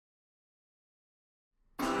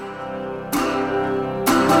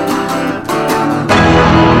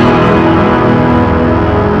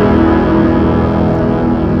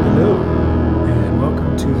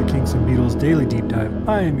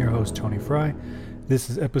I am your host, Tony Fry. This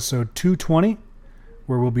is episode 220,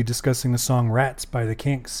 where we'll be discussing the song Rats by the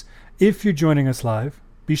Kinks. If you're joining us live,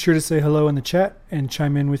 be sure to say hello in the chat and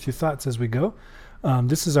chime in with your thoughts as we go.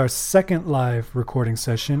 This is our second live recording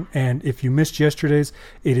session, and if you missed yesterday's,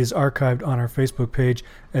 it is archived on our Facebook page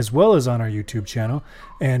as well as on our YouTube channel,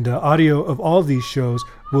 and audio of all these shows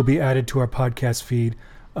will be added to our podcast feed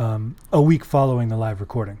a week following the live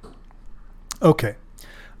recording. Okay,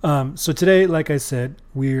 so today, like I said,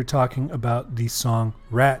 we're talking about the song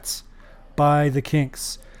Rats by the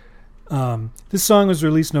Kinks. This song was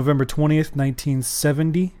released November 20th,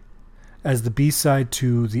 1970 as the B-side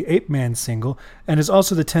to the Ape Man single, and is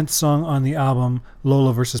also the 10th song on the album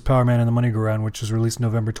Lola vs. Power Man and the Money Go Round, which was released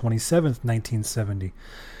November 27th, 1970.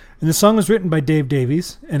 And the song was written by Dave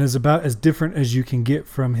Davies and is about as different as you can get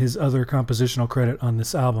from his other compositional credit on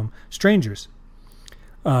this album, Strangers.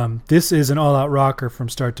 This is an all-out rocker from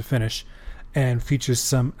start to finish and features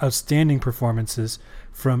some outstanding performances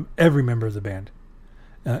from every member of the band.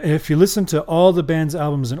 If you listen to all the band's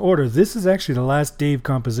albums in order, this is actually the last Dave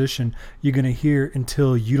composition you're going to hear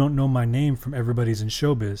until You Don't Know My Name from Everybody's in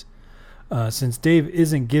Showbiz. Since Dave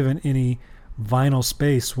isn't given any vinyl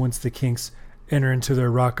space once the Kinks enter into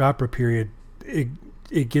their rock opera period,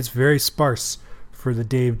 it gets very sparse for the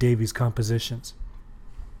Dave Davies compositions.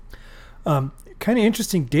 Kind of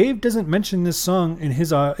interesting, Dave doesn't mention this song in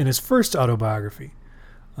his first autobiography.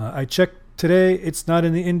 I checked today, it's not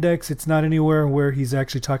in the index, it's not anywhere where he's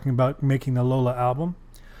actually talking about making the Lola album.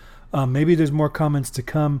 Maybe there's more comments to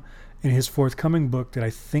come in his forthcoming book that I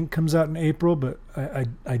think comes out in April, but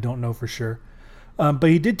I don't know for sure. But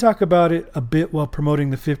he did talk about it a bit while promoting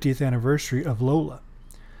the 50th anniversary of Lola.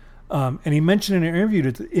 And he mentioned in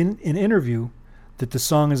an interview that the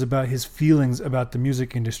song is about his feelings about the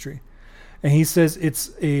music industry. And he says it's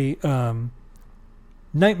a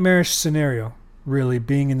nightmarish scenario, really,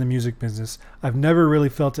 being in the music business. I've never really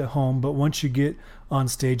felt at home, but once you get on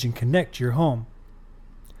stage and connect, you're home.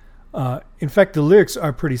 In fact, the lyrics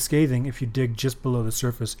are pretty scathing if you dig just below the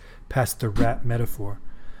surface past the rat metaphor.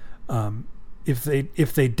 If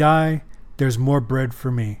they die, there's more bread for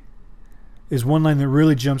me, is one line that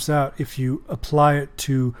really jumps out if you apply it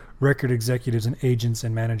to record executives and agents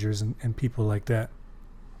and managers and people like that.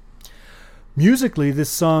 Musically, this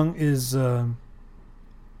song is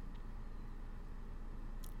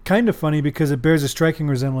kind of funny because it bears a striking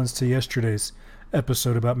resemblance to yesterday's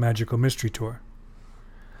episode about Magical Mystery Tour.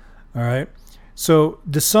 All right. So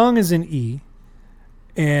the song is in E,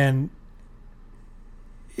 and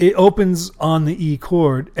it opens on the E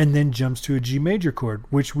chord and then jumps to a G major chord,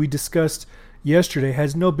 which we discussed yesterday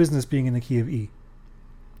has no business being in the key of E.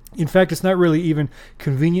 In fact, it's not really even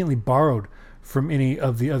conveniently borrowed from any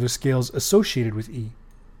of the other scales associated with E.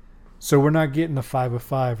 So we're not getting a 5 of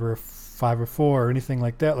 5 or a 5 or 4 or anything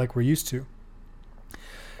like that like we're used to.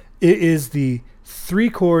 It is the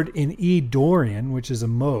 3 chord in E Dorian, which is a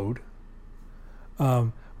mode.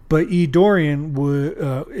 But E Dorian would,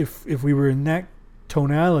 if we were in that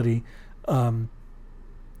tonality, the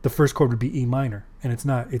first chord would be E minor, and it's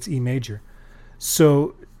not. It's E major.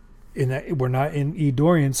 So in that, we're not in E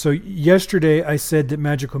Dorian. So yesterday I said that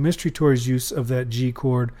Magical Mystery Tour's use of that G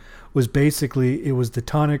chord was basically, it was the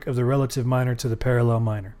tonic of the relative minor to the parallel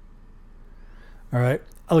minor. All right,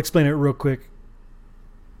 I'll explain it real quick.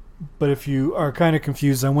 But if you are kind of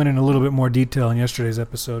confused, I went in a little bit more detail in yesterday's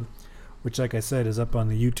episode, which, like I said, is up on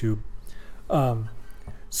the YouTube.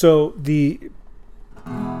 So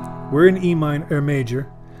we're in E minor or major.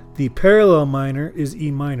 The parallel minor is E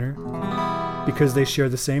minor because they share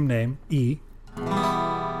the same name, E.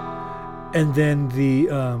 And then the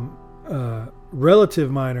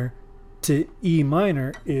relative minor to E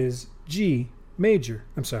minor is G major.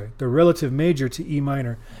 I'm sorry, the relative major to E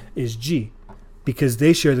minor is G because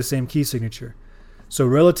they share the same key signature. So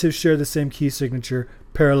relatives share the same key signature,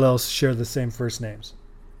 parallels share the same first names.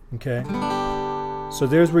 Okay? So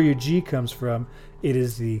there's where your G comes from. It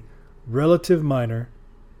is the relative minor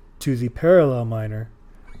to the parallel minor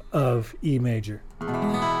of E major.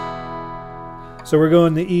 So we're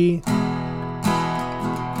going to E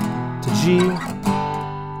to G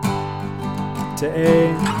to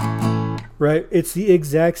A, right? It's the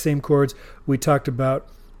exact same chords we talked about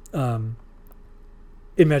in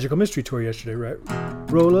Magical Mystery Tour yesterday, right?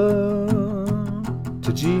 Roll up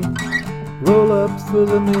to G, roll up for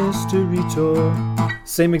the mystery tour.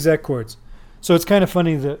 Same exact chords. So it's kind of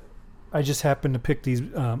funny that I just happened to pick these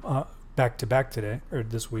back to back today, or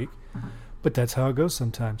this week. But that's how it goes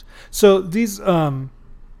sometimes. So these, so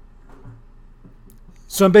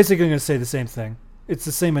I'm basically going to say the same thing. It's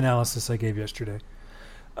the same analysis I gave yesterday.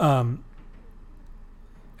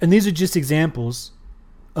 And these are just examples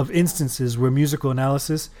of instances where musical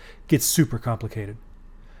analysis gets super complicated.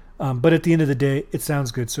 But at the end of the day, it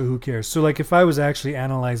sounds good, so who cares? So like if I was actually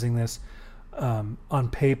analyzing this on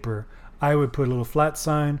paper, I would put a little flat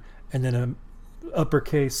sign and then an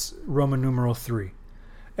uppercase Roman numeral 3.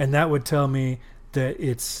 And that would tell me that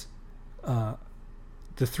it's the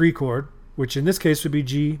 3 chord, which in this case would be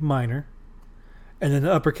G minor. And then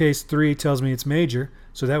the uppercase 3 tells me it's major,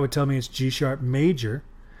 so that would tell me it's G sharp major.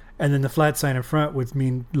 And then the flat sign in front would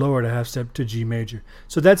mean lowered a half step to G major.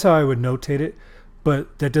 So that's how I would notate it,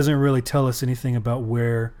 but that doesn't really tell us anything about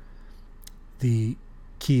where the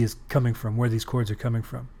key is coming from, where these chords are coming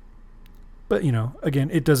from. But, you know,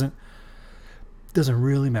 again, it doesn't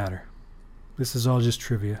really matter. This is all just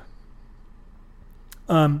trivia.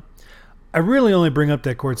 I really only bring up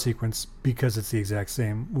that chord sequence because it's the exact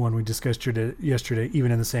same one we discussed yesterday,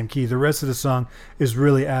 even in the same key. The rest of the song is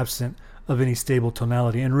really absent of any stable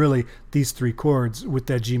tonality. And really, these 3 chords with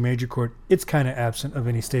that G major chord, it's kind of absent of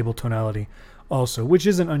any stable tonality also, which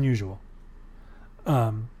isn't unusual.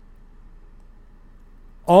 All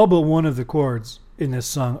but one of the chords in this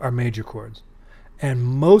song are major chords. And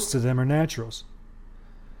most of them are naturals.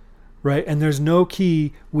 Right? And there's no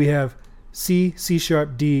key. We have C, C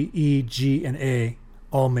sharp, D, E, G, and A,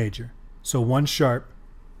 all major. So 1 sharp.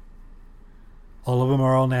 All of them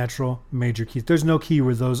are all natural major keys. There's no key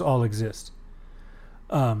where those all exist.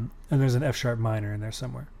 And there's an F sharp minor in there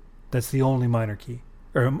somewhere. That's the only minor key,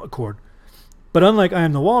 or chord. But unlike I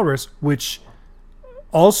Am the Walrus, which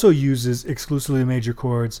also uses exclusively major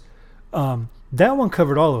chords, that one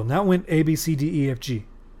covered all of them. That went A, B, C, D, E, F, G.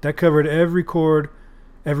 That covered every chord,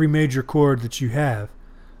 every major chord that you have.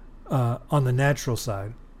 On the natural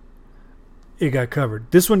side, it got covered.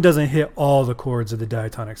 This one doesn't hit all the chords of the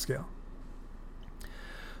diatonic scale.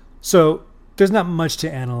 So there's not much to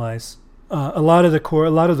analyze. A lot of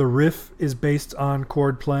the riff is based on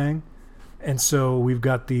chord playing, and so we've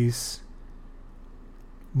got these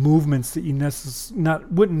movements that you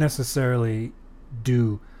wouldn't necessarily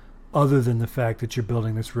do, other than the fact that you're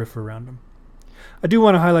building this riff around them. I do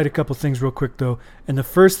want to highlight a couple things real quick though, and the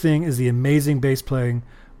first thing is the amazing bass playing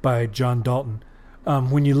by John Dalton.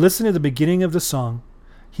 When you listen to the beginning of the song,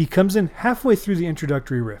 he comes in halfway through the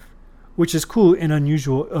introductory riff, which is cool and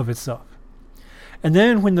unusual of itself. And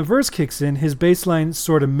then when the verse kicks in, his bass line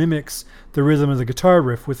sort of mimics the rhythm of the guitar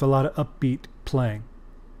riff with a lot of upbeat playing.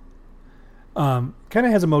 Kind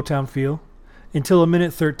of has a Motown feel until a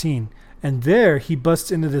minute 13. And there he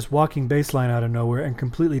busts into this walking bass line out of nowhere and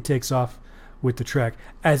completely takes off with the track.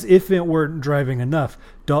 As if it weren't driving enough,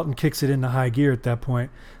 Dalton kicks it into high gear at that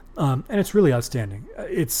point. And it's really outstanding.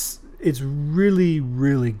 It's really,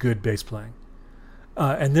 really good bass playing.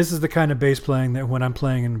 And this is the kind of bass playing that when I'm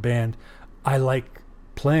playing in a band, I like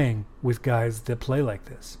playing with guys that play like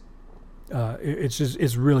this.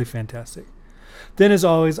 It's really fantastic. Then, as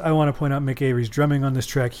always, I want to point out Mick Avery's drumming on this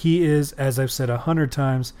track. He is, as I've said 100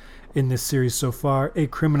 times in this series so far, a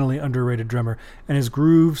criminally underrated drummer. And his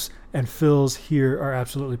grooves and fills here are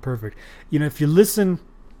absolutely perfect. You know, if you listen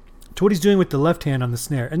to what he's doing with the left hand on the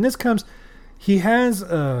snare, and he has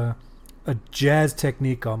a jazz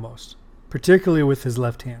technique almost, particularly with his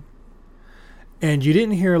left hand. And you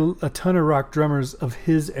didn't hear a ton of rock drummers of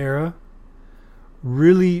his era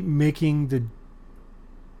really making the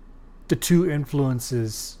 2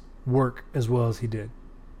 influences work as well as he did.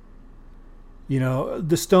 You know,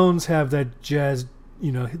 the Stones have that jazz,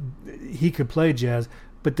 you know, he could play jazz,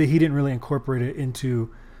 but he didn't really incorporate it into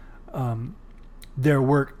their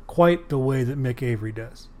work quite the way that Mick Avery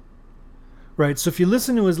does. Right? So if you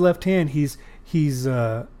listen to his left hand, he's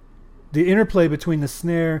the interplay between the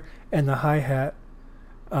snare and the hi-hat,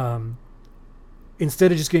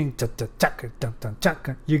 instead of just getting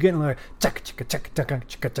you're getting like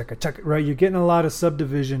right. You're getting a lot of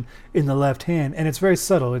subdivision in the left hand, and it's very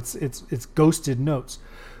subtle. It's ghosted notes.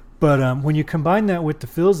 But when you combine that with the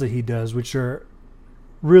fills that he does, which are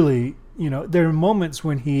really, you know, there are moments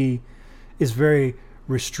when he is very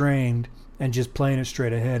restrained and just playing it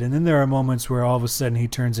straight ahead, and then there are moments where all of a sudden he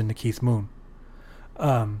turns into Keith Moon.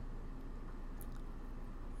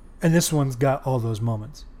 And this one's got all those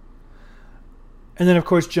moments. And then, of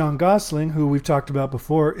course, John Gosling, who we've talked about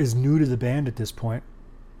before, is new to the band at this point,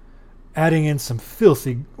 adding in some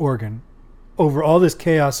filthy organ over all this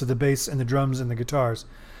chaos of the bass and the drums and the guitars.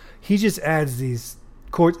 He just adds these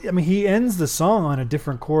chords. I mean, he ends the song on a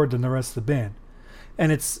different chord than the rest of the band.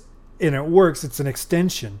 And it works. It's an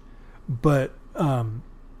extension. But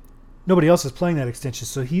nobody else is playing that extension.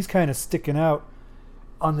 So he's kind of sticking out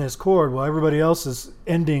on this chord while everybody else is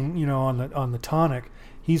ending, you know, on the tonic.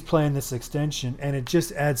 He's playing this extension, and it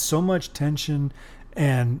just adds so much tension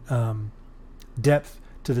and depth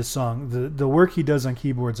to this song. The work he does on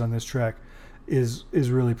keyboards on this track is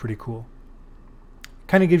really pretty cool.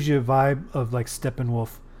 Kind of gives you a vibe of like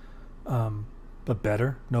Steppenwolf, but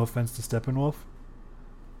better. No offense to Steppenwolf,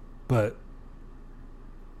 but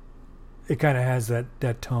it kind of has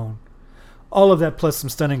that tone. All of that plus some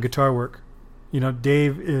stunning guitar work.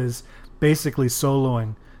 Dave is basically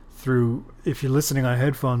soloing through. If you're listening on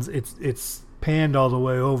headphones, it's panned all the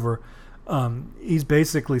way over. He's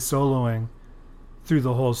basically soloing through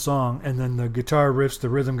the whole song, and then the guitar riffs, the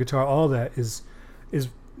rhythm guitar, all that is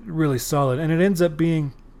really solid, and it ends up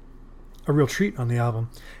being a real treat on the album.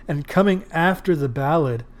 And coming after the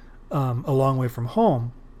ballad, A Long Way From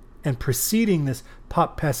Home, and preceding this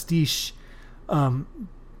pop pastiche of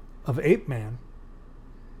Ape Man,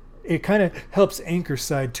 it kind of helps anchor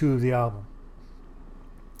side 2 of the album,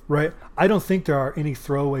 right? I don't think there are any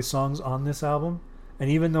throwaway songs on this album,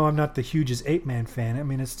 and even though I'm not the hugest Ape Man fan, I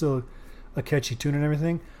mean, it's still a catchy tune and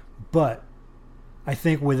everything, but I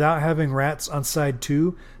think without having Rats on side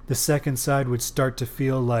 2, the second side would start to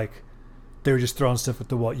feel like they were just throwing stuff at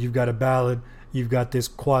the wall. You've got a ballad, you've got this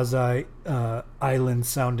quasi island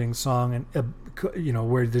sounding song, and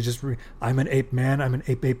where they're just I'm an ape man, I'm an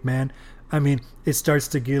ape man. I mean, it starts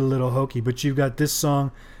to get a little hokey, but you've got this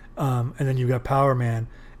song, and then you've got Power Man,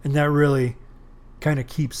 and that really kind of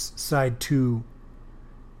keeps side 2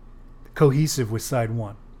 cohesive with side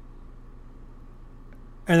 1.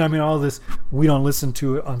 And I mean, all this, we don't listen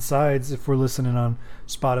to it on sides if we're listening on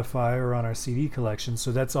Spotify or on our CD collection,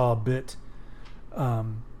 so that's all a bit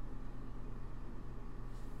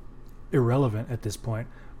irrelevant at this point.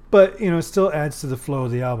 But, it still adds to the flow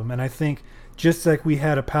of the album. And I think just like we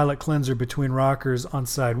had a palate cleanser between rockers on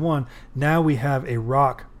side 1, now we have a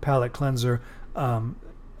rock palate cleanser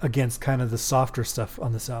against kind of the softer stuff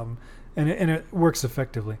on this album. And it works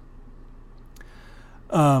effectively.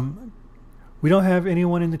 We don't have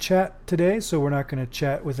anyone in the chat today, so we're not going to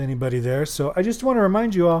chat with anybody there. So I just want to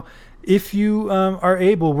remind you all, if you are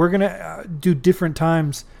able, we're going to do different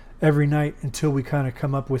times every night until we kind of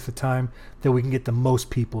come up with a time that we can get the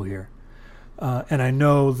most people here. And I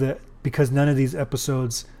know that because none of these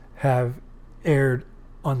episodes have aired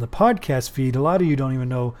on the podcast feed, a lot of you don't even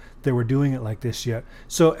know that we're doing it like this yet.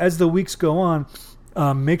 So as the weeks go on,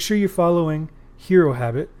 make sure you're following Hero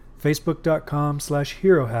Habit,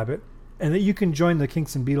 facebook.com/Hero Habit, and that you can join the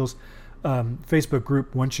Kinks and Beatles Facebook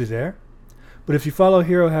group once you're there. But if you follow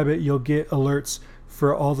Hero Habit, you'll get alerts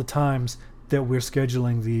for all the times that we're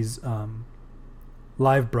scheduling these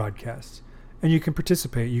live broadcasts. And you can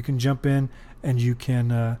participate. You can jump in and you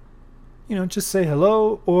can, just say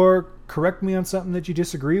hello or correct me on something that you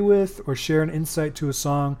disagree with or share an insight to a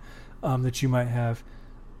song that you might have.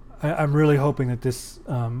 I'm really hoping that this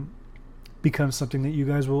becomes something that you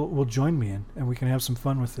guys will join me in and we can have some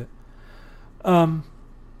fun with it.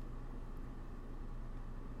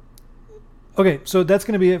 Okay, so that's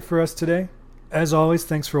going to be it for us today. As always,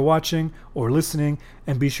 thanks for watching or listening,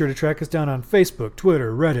 and be sure to track us down on Facebook,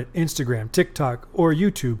 Twitter, Reddit, Instagram, TikTok, or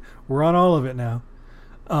YouTube. We're on all of it now,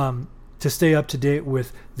 to stay up to date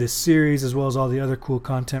with this series as well as all the other cool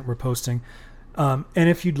content we're posting. And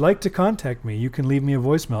if you'd like to contact me, you can leave me a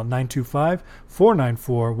voicemail,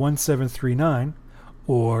 925-494-1739,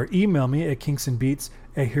 or email me at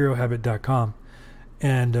kinksandbeats@herohabit.com.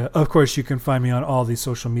 And, of course, you can find me on all these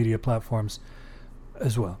social media platforms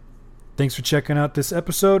as well. Thanks for checking out this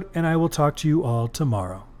episode, and I will talk to you all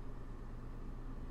tomorrow.